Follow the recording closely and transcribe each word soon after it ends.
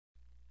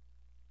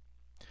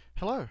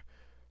Hello.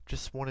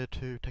 Just wanted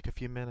to take a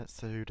few minutes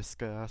to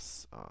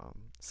discuss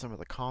some of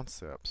the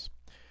concepts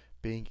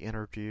being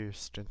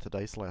introduced in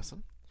today's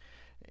lesson.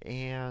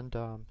 And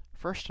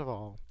first of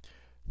all,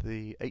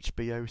 the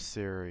HBO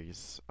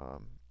series uh,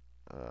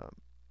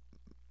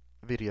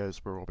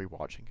 videos we will be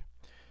watching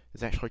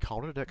is actually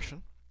called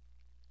Addiction,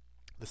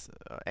 this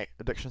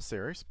Addiction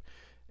series.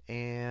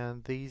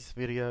 And these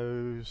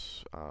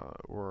videos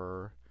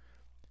were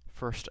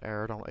first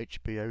aired on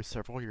HBO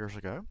several years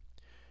ago,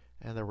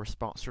 and they were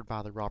sponsored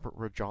by the Robert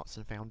Wood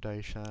Johnson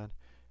Foundation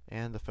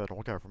and the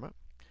federal government.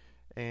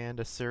 And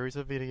a series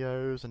of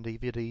videos and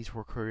DVDs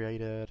were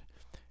created,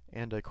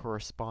 and a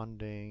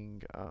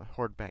corresponding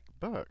hardback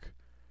book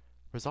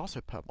was also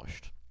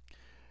published.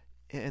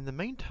 In the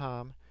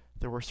meantime,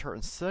 there were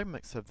certain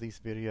segments of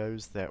these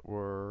videos that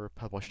were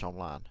published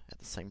online at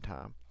the same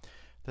time.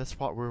 That's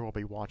what we will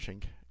be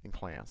watching in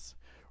class,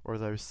 or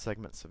those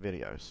segments of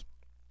videos.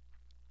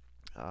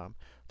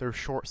 They're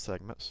short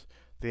segments.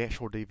 The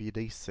actual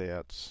DVD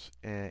sets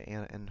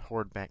and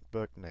hardback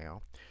book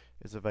now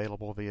is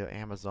available via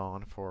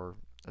Amazon for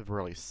a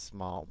really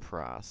small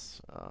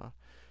price,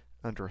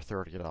 under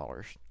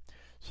 $30.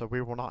 So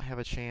we will not have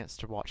a chance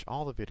to watch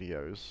all the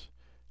videos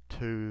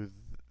to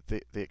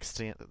the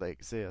extent that they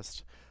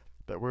exist,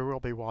 but we will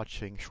be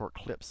watching short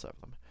clips of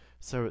them.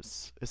 So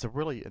it's a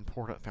really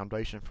important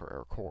foundation for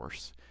our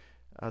course.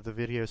 The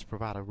videos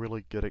provide a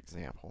really good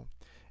example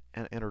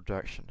and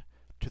introduction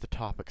to the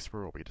topics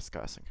we will be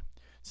discussing.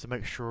 So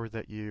make sure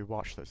that you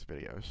watch those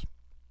videos.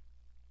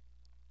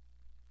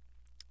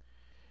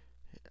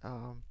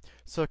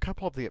 So a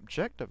couple of the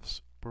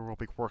objectives we will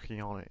be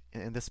working on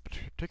in this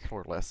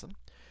particular lesson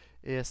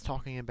is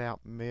talking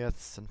about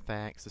myths and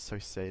facts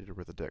associated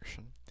with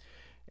addiction.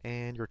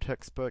 And your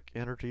textbook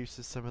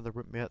introduces some of the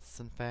myths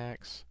and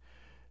facts,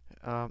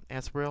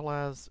 as well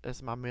as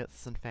my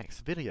myths and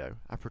facts video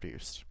I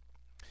produced.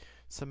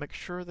 So make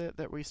sure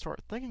that we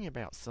start thinking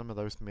about some of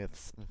those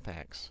myths and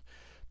facts,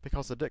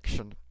 because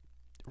addiction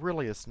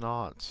really is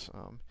not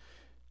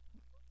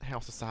how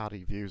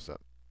society views it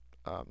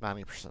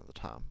 90% of the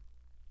time.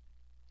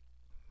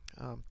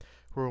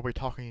 We'll be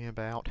talking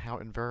about how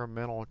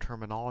environmental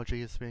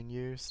terminology is being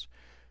used.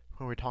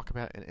 When we talk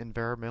about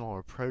environmental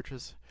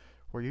approaches,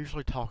 we're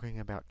usually talking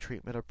about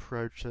treatment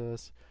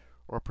approaches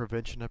or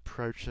prevention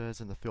approaches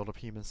in the field of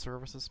human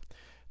services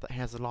that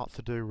has a lot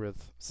to do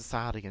with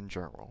society in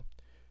general,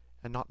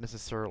 and not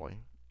necessarily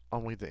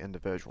only the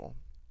individual.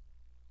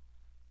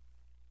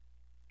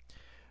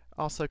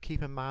 Also,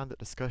 keep in mind that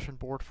discussion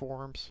board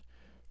forums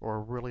are a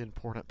really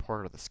important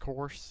part of this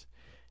course,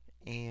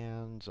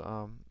 and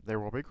they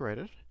will be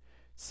graded.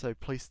 So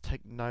please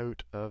take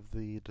note of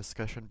the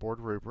discussion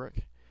board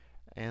rubric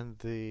and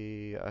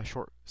the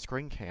short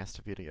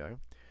screencast video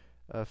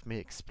of me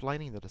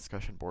explaining the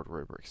discussion board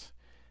rubrics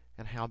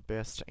and how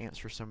best to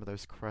answer some of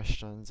those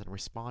questions and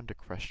respond to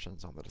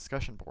questions on the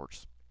discussion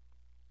boards.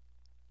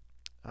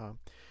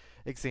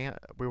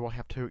 We will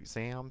have 2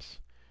 exams,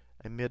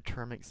 a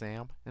midterm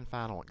exam and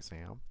final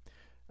exam.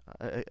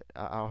 I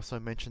also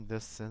mentioned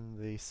this in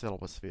the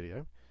syllabus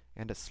video,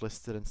 and it's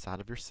listed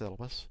inside of your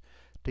syllabus.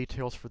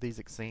 Details for these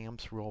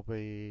exams will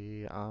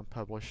be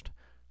published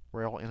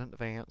well in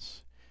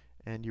advance,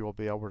 and you will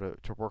be able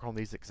to work on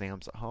these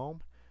exams at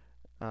home.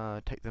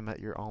 Take them at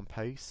your own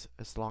pace,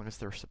 as long as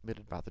they're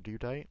submitted by the due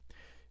date,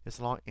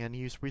 and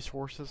use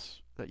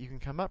resources that you can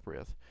come up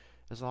with,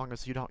 as long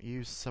as you don't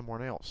use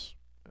someone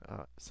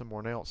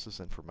else's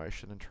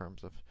information in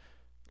terms of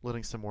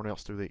letting someone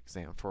else do the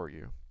exam for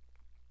you.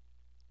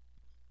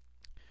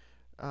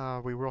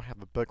 We will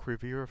have a book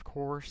review, of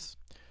course,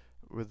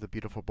 with The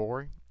Beautiful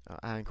Boy.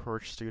 I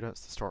encourage students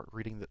to start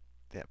reading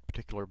that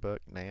particular book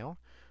now.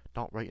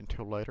 Don't wait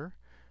until later.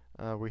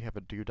 We have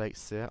a due date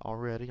set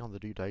already on the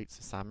due dates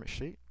assignment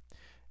sheet,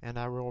 and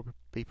I will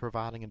be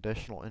providing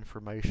additional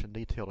information,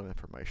 detailed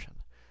information,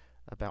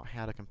 about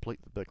how to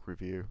complete the book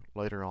review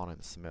later on in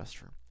the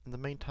semester. In the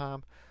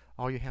meantime,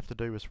 all you have to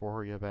do is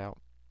worry about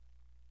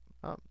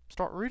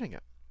start reading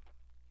it.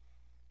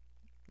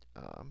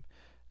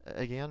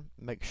 Again,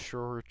 make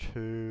sure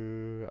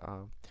to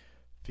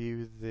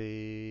view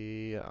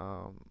the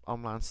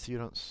online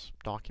students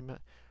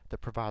document that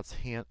provides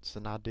hints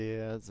and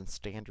ideas and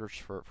standards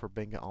for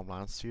being an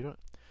online student.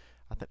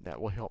 I think that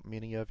will help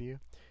many of you,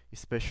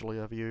 especially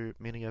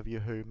many of you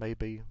who may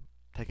be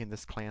taking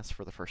this class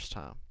for the first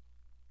time.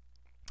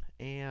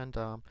 And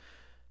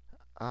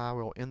I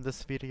will end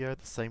this video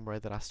the same way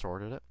that I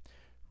started it,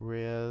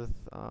 with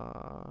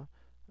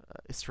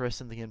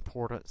stressing the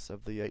importance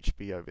of the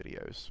HBO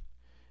videos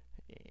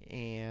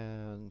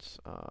and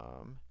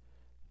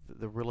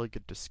the really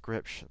good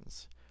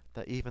descriptions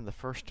that even the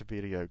first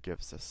video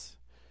gives us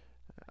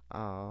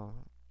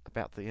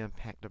about the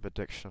impact of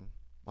addiction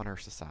on our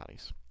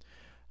societies.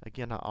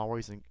 Again, I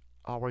always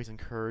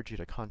encourage you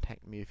to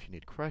contact me if you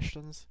need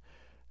questions,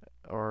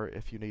 or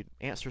if you need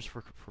answers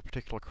for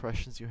particular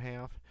questions you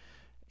have,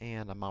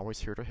 and I'm always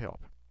here to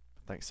help.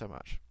 Thanks so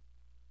much.